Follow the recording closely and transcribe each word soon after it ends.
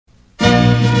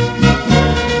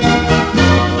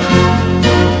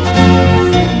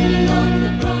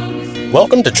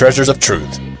Welcome to Treasures of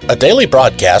Truth, a daily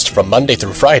broadcast from Monday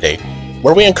through Friday,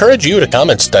 where we encourage you to come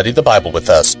and study the Bible with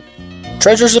us.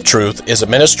 Treasures of Truth is a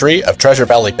ministry of Treasure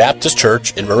Valley Baptist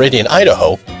Church in Meridian,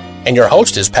 Idaho, and your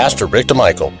host is Pastor Rick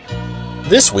DeMichael.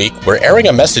 This week, we're airing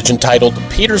a message entitled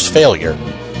Peter's Failure,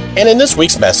 and in this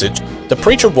week's message, the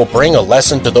preacher will bring a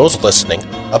lesson to those listening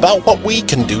about what we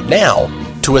can do now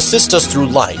to assist us through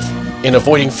life in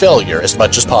avoiding failure as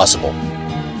much as possible.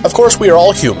 Of course, we are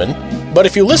all human, but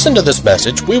if you listen to this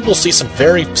message, we will see some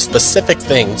very specific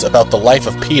things about the life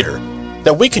of Peter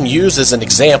that we can use as an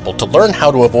example to learn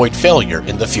how to avoid failure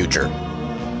in the future.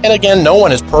 And again, no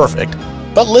one is perfect,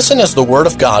 but listen as the Word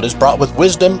of God is brought with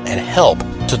wisdom and help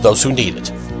to those who need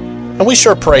it. And we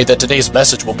sure pray that today's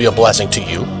message will be a blessing to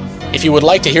you. If you would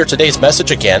like to hear today's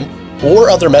message again, or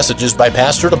other messages by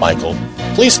Pastor DeMichael,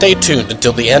 please stay tuned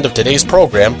until the end of today's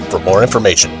program for more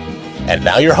information. And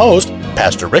now your host,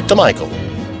 Pastor Rick DeMichael.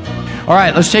 All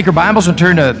right, let's take our Bibles and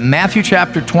turn to Matthew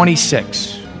chapter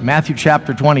 26. Matthew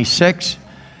chapter 26.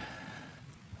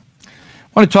 I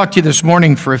want to talk to you this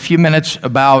morning for a few minutes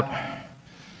about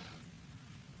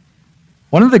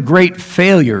one of the great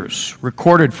failures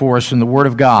recorded for us in the Word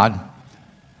of God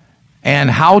and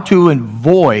how to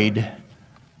avoid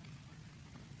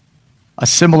a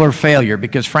similar failure,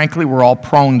 because frankly, we're all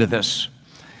prone to this.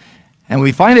 And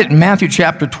we find it in Matthew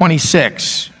chapter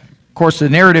 26. Of course, the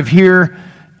narrative here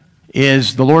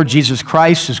is the Lord Jesus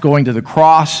Christ is going to the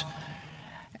cross.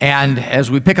 And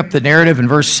as we pick up the narrative in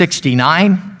verse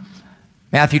 69,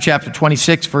 Matthew chapter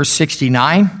 26, verse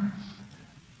 69,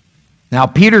 now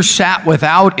Peter sat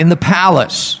without in the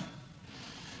palace.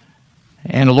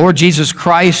 And the Lord Jesus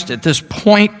Christ at this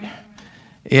point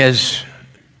is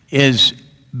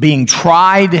being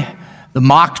tried, the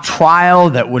mock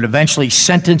trial that would eventually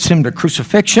sentence him to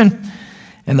crucifixion.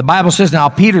 And the Bible says, now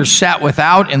Peter sat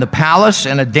without in the palace,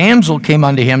 and a damsel came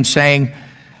unto him, saying,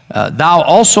 thou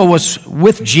also wast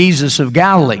with Jesus of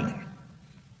Galilee.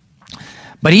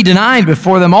 But he denied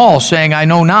before them all, saying, I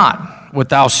know not what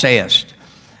thou sayest.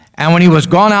 And when he was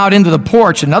gone out into the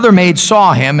porch, another maid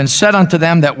saw him, and said unto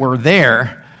them that were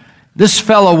there, this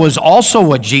fellow was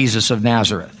also a Jesus of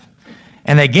Nazareth.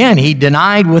 And again he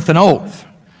denied with an oath,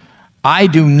 I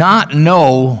do not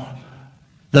know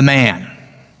the man.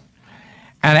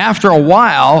 And after a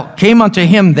while came unto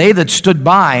him they that stood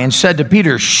by, and said to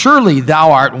Peter, surely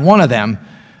thou art one of them,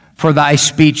 for thy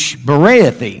speech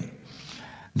bewrayeth thee.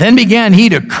 Then began he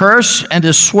to curse and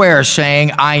to swear,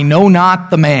 saying, I know not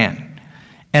the man.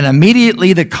 And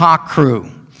immediately the cock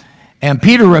crew. And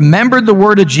Peter remembered the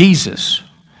word of Jesus,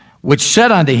 which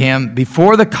said unto him,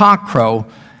 before the cock crow,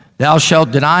 thou shalt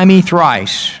deny me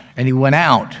thrice. And he went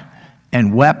out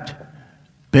and wept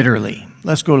bitterly.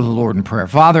 Let's go to the Lord in prayer.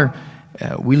 Father,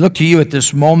 we look to you at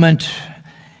this moment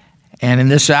and in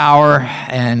this hour,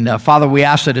 and Father, we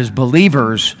ask that as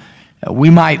believers,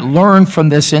 we might learn from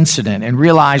this incident and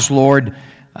realize, Lord,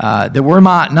 that we're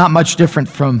not much different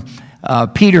from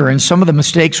Peter and some of the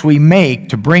mistakes we make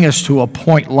to bring us to a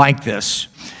point like this.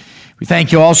 We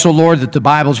thank you also, Lord, that the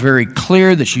Bible's very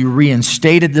clear that you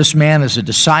reinstated this man as a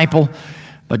disciple.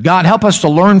 But God, help us to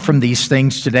learn from these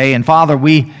things today. And Father,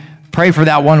 we pray for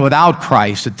that one without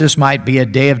Christ, that this might be a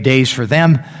day of days for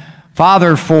them.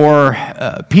 Father, for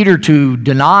Peter to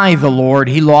deny the Lord,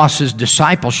 he lost his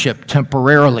discipleship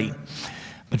temporarily.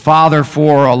 But Father,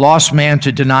 for a lost man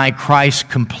to deny Christ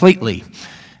completely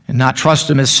and not trust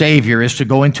him as Savior is to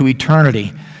go into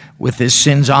eternity with his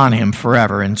sins on him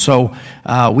forever. And so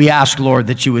we ask, Lord,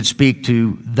 that you would speak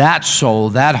to that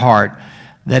soul, that heart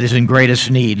that is in greatest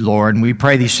need, Lord. And we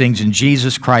pray these things in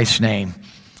Jesus Christ's name.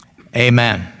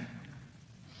 Amen.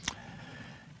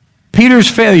 Peter's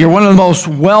failure, one of the most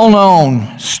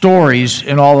well-known stories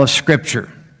in all of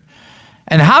Scripture.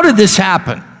 And how did this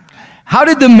happen? How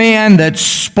did the man that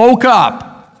spoke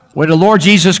up when the Lord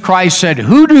Jesus Christ said,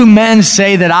 who do men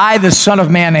say that I, the Son of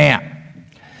Man, am?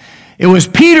 It was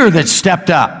Peter that stepped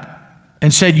up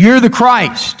and said, you're the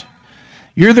Christ.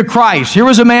 You're the Christ. Here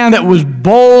was a man that was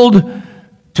bold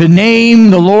to name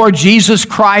the Lord Jesus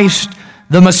Christ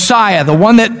the Messiah, the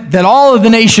one that all of the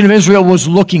nation of Israel was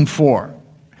looking for.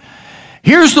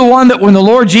 Here's the one that when the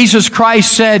Lord Jesus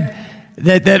Christ said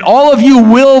that all of you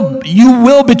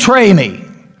will betray me,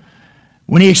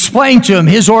 when he explained to him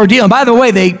his ordeal. And by the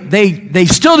way, they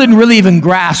still didn't really even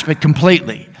grasp it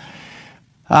completely.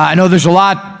 I know there's a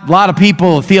lot of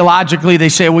people theologically, they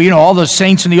say, well, all the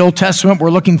saints in the Old Testament were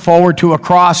looking forward to a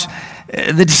cross.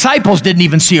 The disciples didn't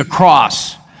even see a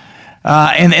cross.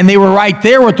 And they were right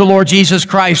there with the Lord Jesus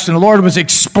Christ, and the Lord was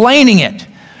explaining it.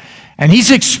 And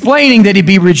he's explaining that he'd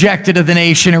be rejected of the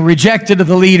nation and rejected of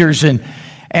the leaders, and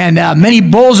many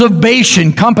bulls of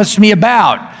Bashan compassed me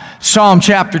about. Psalm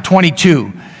chapter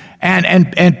 22.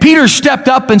 And Peter stepped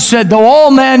up and said, though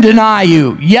all men deny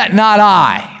you, yet not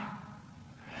I.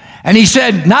 And he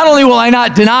said, not only will I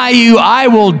not deny you, I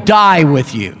will die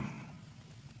with you.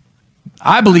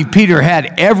 I believe Peter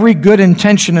had every good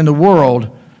intention in the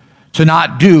world to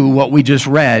not do what we just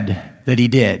read that he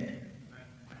did.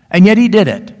 And yet he did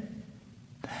it.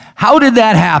 How did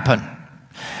that happen?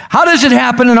 How does it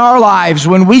happen in our lives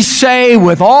when we say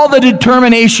with all the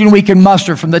determination we can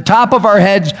muster from the top of our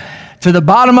heads to the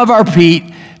bottom of our feet,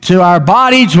 to our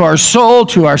body, to our soul,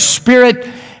 to our spirit,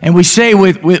 and we say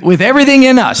with everything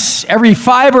in us, every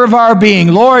fiber of our being,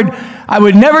 Lord, I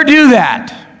would never do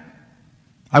that.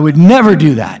 I would never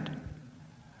do that.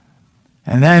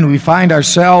 And then we find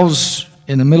ourselves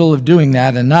in the middle of doing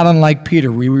that, and not unlike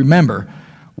Peter, we remember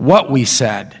what we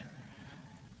said,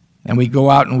 and we go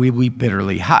out and we weep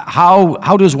bitterly.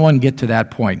 How does one get to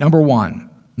that point? Number one,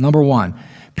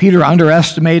 Peter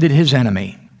underestimated his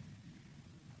enemy.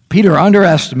 Peter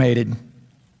underestimated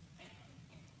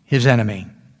his enemy.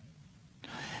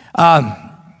 I've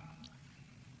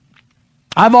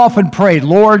often prayed,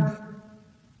 Lord,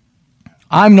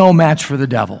 I'm no match for the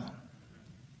devil.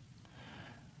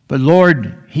 But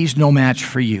Lord, he's no match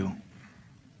for you.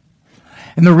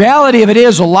 And the reality of it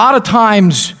is, a lot of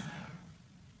times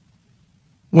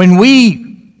when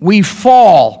we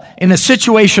fall in a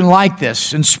situation like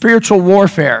this, in spiritual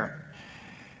warfare,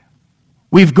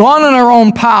 we've gone in our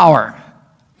own power,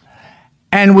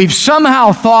 and we've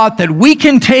somehow thought that we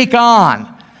can take on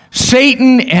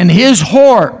Satan and his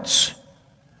hordes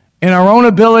in our own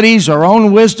abilities, our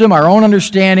own wisdom, our own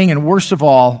understanding, and worst of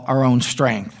all, our own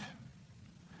strength.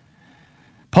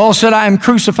 Paul said, I am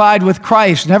crucified with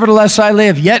Christ. Nevertheless I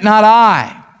live, yet not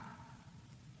I,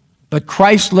 but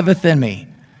Christ liveth in me.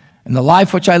 And the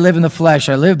life which I live in the flesh,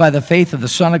 I live by the faith of the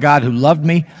Son of God who loved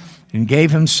me and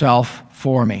gave himself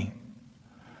for me.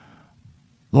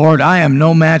 Lord, I am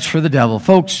no match for the devil.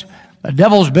 Folks, the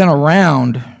devil's been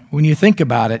around, when you think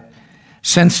about it,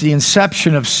 since the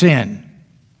inception of sin.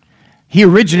 He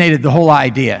originated the whole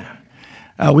idea.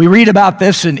 We read about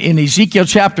this in Ezekiel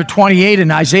chapter 28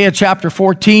 and Isaiah chapter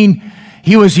 14.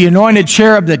 He was the anointed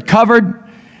cherub that covered.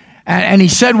 And he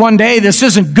said one day, this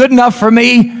isn't good enough for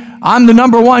me. I'm the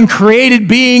number one created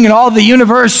being in all the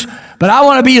universe, but I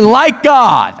want to be like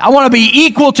God. I want to be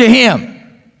equal to him.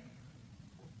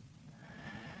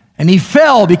 And he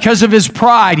fell because of his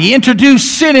pride. He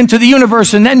introduced sin into the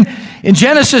universe. And then in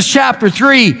Genesis chapter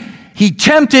 3, he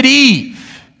tempted Eve.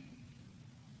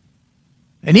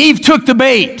 And Eve took the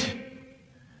bait.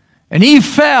 And Eve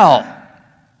fell.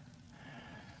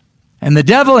 And the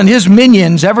devil and his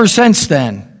minions ever since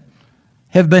then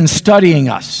have been studying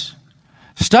us.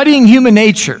 Studying human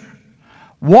nature.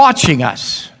 Watching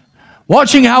us.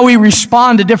 Watching how we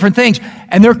respond to different things.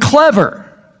 And they're clever.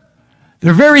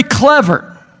 They're very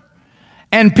clever.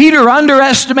 And Peter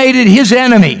underestimated his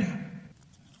enemy.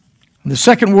 In the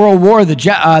Second World War, the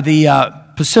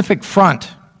Pacific Front,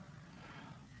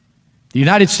 the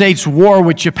United States war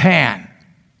with Japan.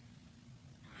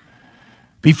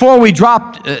 Before we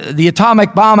dropped the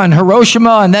atomic bomb on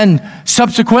Hiroshima and then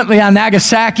subsequently on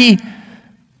Nagasaki,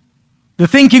 the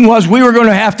thinking was we were going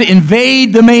to have to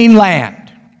invade the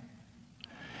mainland.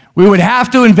 We would have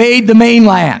to invade the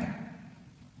mainland.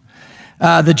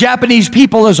 The Japanese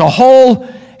people as a whole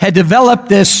had developed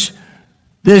this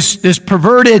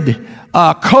perverted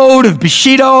code of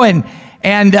Bushido, and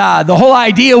the whole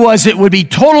idea was it would be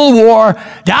total war,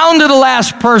 down to the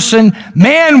last person,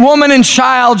 man, woman, and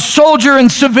child, soldier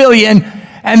and civilian,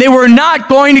 and they were not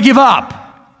going to give up.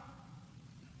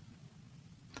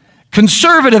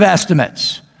 Conservative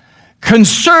estimates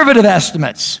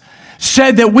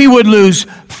said that we would lose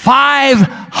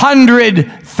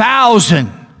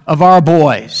 500,000 of our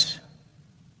boys.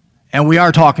 And we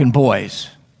are talking boys.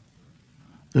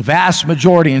 The vast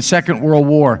majority in Second World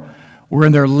War were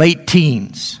in their late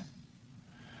teens.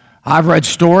 I've read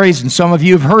stories, and some of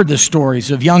you have heard the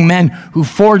stories of young men who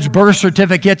forged birth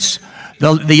certificates.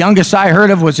 The youngest I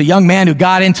heard of was a young man who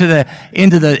got into the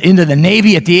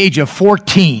Navy at the age of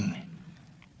 14.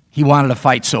 He wanted to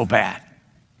fight so bad.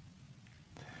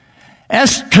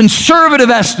 As conservative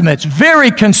estimates,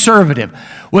 very conservative,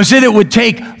 was that it would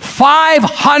take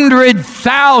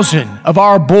 500,000 of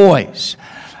our boys.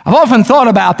 I've often thought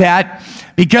about that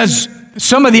because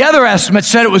some of the other estimates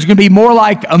said it was going to be more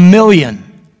like 1 million.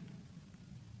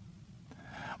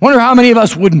 Wonder how many of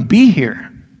us wouldn't be here.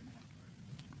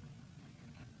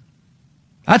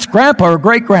 That's grandpa or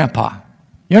great-grandpa.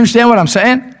 You understand what I'm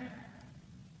saying?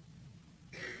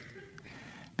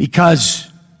 Because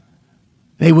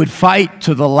they would fight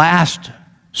to the last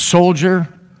soldier,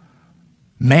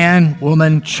 Man,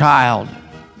 woman, child.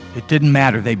 It didn't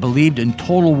matter. They believed in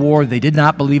total war. They did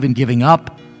not believe in giving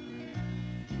up.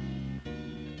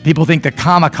 People think the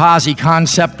kamikaze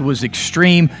concept was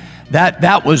extreme.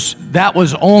 That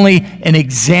was only an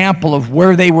example of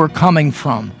where they were coming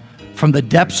from the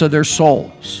depths of their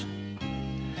souls.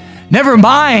 Never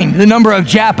mind the number of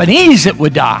Japanese that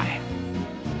would die.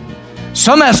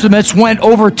 Some estimates went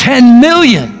over 10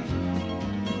 million.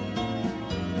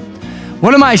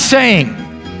 What am I saying?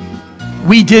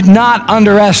 We did not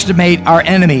underestimate our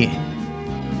enemy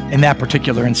in that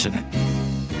particular incident.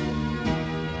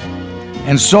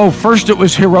 And so first it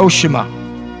was Hiroshima.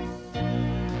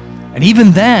 And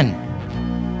even then,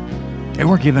 they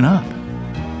weren't giving up.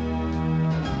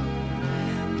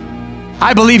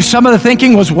 I believe some of the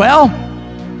thinking was, well,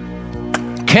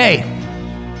 okay,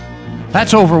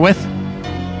 that's over with.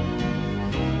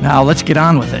 Now let's get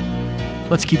on with it.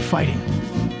 Let's keep fighting.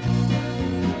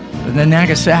 But then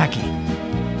Nagasaki.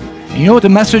 And you know what the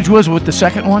message was with the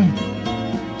second one?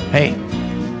 Hey,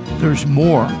 there's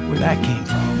more where that came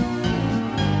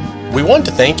from. We want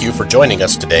to thank you for joining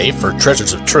us today for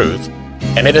Treasures of Truth,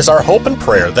 and it is our hope and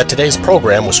prayer that today's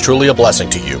program was truly a blessing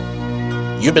to you.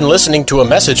 You've been listening to a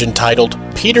message entitled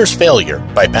Peter's Failure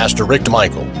by Pastor Rick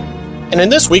DeMichael. And in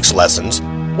this week's lessons,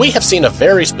 we have seen a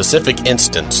very specific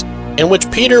instance in which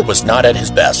Peter was not at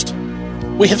his best.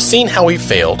 We have seen how he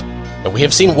failed, and we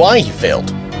have seen why he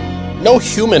failed. No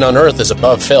human on earth is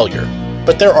above failure,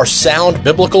 but there are sound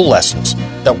biblical lessons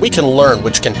that we can learn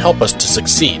which can help us to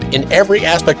succeed in every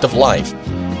aspect of life,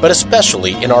 but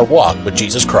especially in our walk with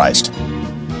Jesus Christ.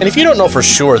 And if you don't know for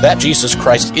sure that Jesus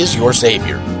Christ is your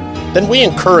Savior, then we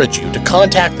encourage you to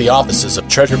contact the offices of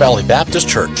Treasure Valley Baptist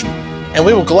Church, and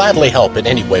we will gladly help in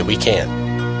any way we can.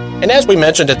 And as we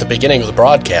mentioned at the beginning of the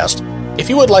broadcast, if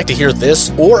you would like to hear this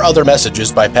or other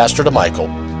messages by Pastor DeMichael,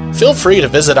 feel free to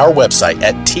visit our website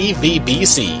at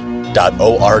tvbc.org.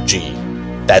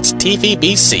 That's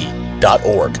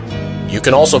tvbc.org. You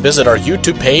can also visit our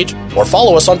YouTube page or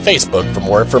follow us on Facebook for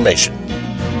more information.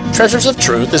 Treasures of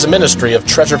Truth is a ministry of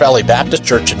Treasure Valley Baptist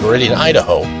Church in Meridian,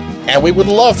 Idaho, and we would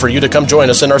love for you to come join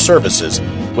us in our services,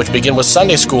 which begin with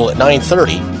Sunday school at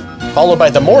 9:30, followed by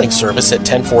the morning service at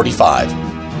 10:45.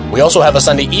 We also have a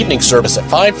Sunday evening service at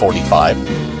 5:45,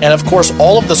 and of course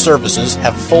all of the services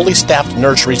have fully staffed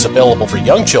nurseries available for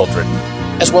young children,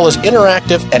 as well as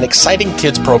interactive and exciting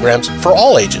kids programs for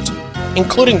all ages,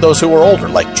 including those who are older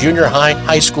like junior high,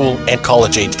 high school, and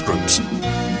college-aged groups.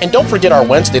 And don't forget our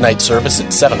Wednesday night service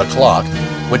at 7 o'clock,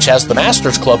 which has the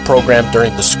Masters Club program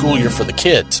during the school year for the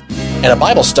kids, and a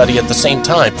Bible study at the same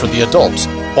time for the adults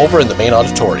over in the main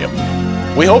auditorium.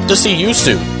 We hope to see you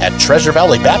soon at Treasure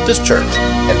Valley Baptist Church,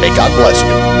 and may God bless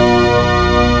you.